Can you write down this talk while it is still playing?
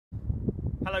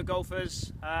Hello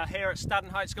golfers, here at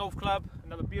Staden Heights Golf Club.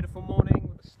 Another beautiful morning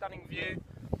with a stunning view.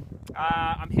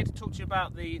 I'm here to talk to you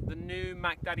about the new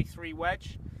Mack Daddy 3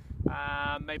 wedge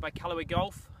made by Callaway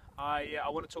Golf. I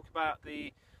want to talk about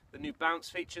the new bounce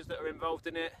features that are involved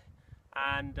in it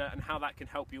and how that can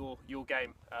help your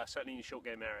game, certainly in your short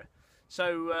game area.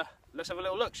 So let's have a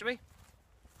little look, shall we?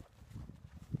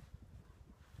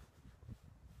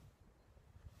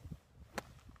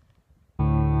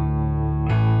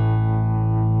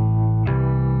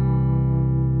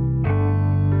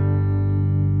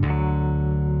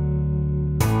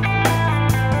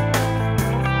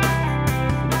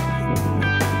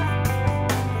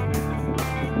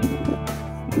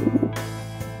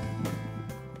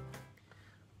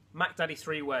 Mack Daddy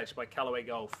 3 wedge by Callaway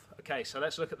Golf. Okay, so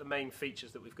let's look at the main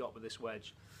features that we've got with this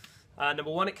wedge.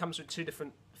 Number one, it comes with two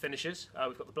different finishes.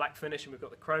 We've got the black finish and we've got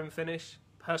the chrome finish.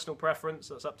 Personal preference,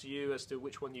 that's up to you as to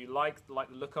which one you like the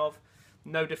look of.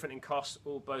 No different in cost,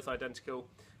 all both identical.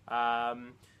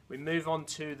 We move on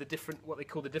to the what they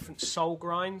call the different sole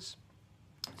grinds.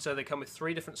 So they come with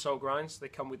three different sole grinds. They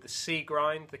come with the C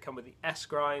grind, they come with the S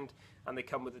grind, and they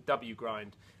come with the W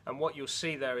grind. And what you'll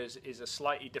see there is a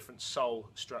slightly different sole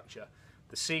structure.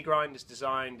 The C grind is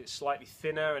designed, it's slightly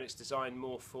thinner and it's designed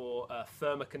more for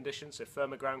firmer conditions, so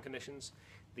firmer ground conditions.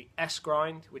 The S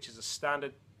grind, which is a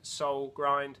standard sole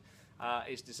grind,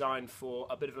 is designed for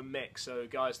a bit of a mix. So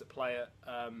guys that play at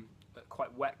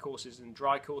quite wet courses and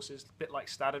dry courses, a bit like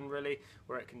Staden really,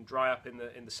 where it can dry up in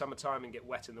the summertime and get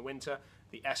wet in the winter.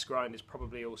 The S grind is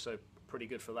probably also pretty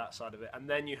good for that side of it. And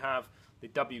then you have the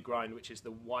W grind, which is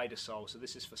the wider sole. So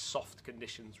this is for soft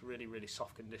conditions, really, really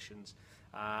soft conditions.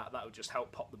 That will just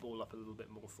help pop the ball up a little bit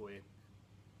more for you.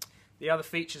 The other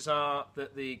features are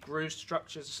that the groove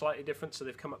structures are slightly different. So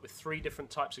they've come up with three different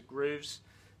types of grooves.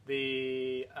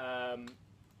 Looking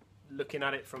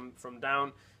at it from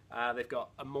down, they've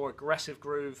got a more aggressive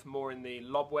groove, more in the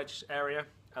lob wedge area,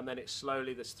 and then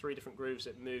there's three different grooves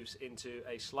that moves into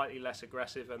a slightly less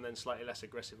aggressive and then slightly less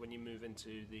aggressive when you move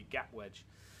into the gap wedge.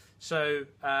 So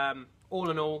all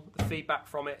in all, the feedback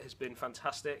from it has been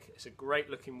fantastic. It's a great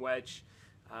looking wedge.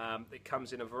 It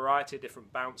comes in a variety of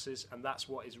different bounces, and that's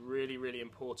what is really, really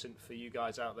important for you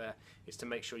guys out there, is to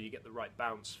make sure you get the right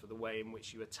bounce for the way in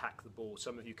which you attack the ball.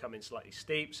 Some of you come in slightly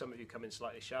steep, some of you come in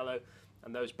slightly shallow,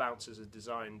 and those bounces are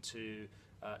designed to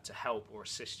help or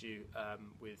assist you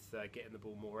with getting the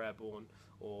ball more airborne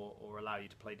or allow you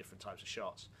to play different types of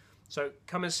shots. So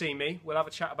come and see me. We'll have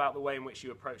a chat about the way in which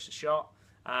you approach the shot,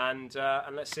 and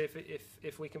let's see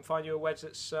if we can find you a wedge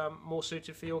that's more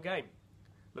suited for your game.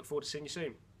 Look forward to seeing you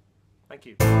soon. Thank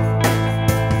you.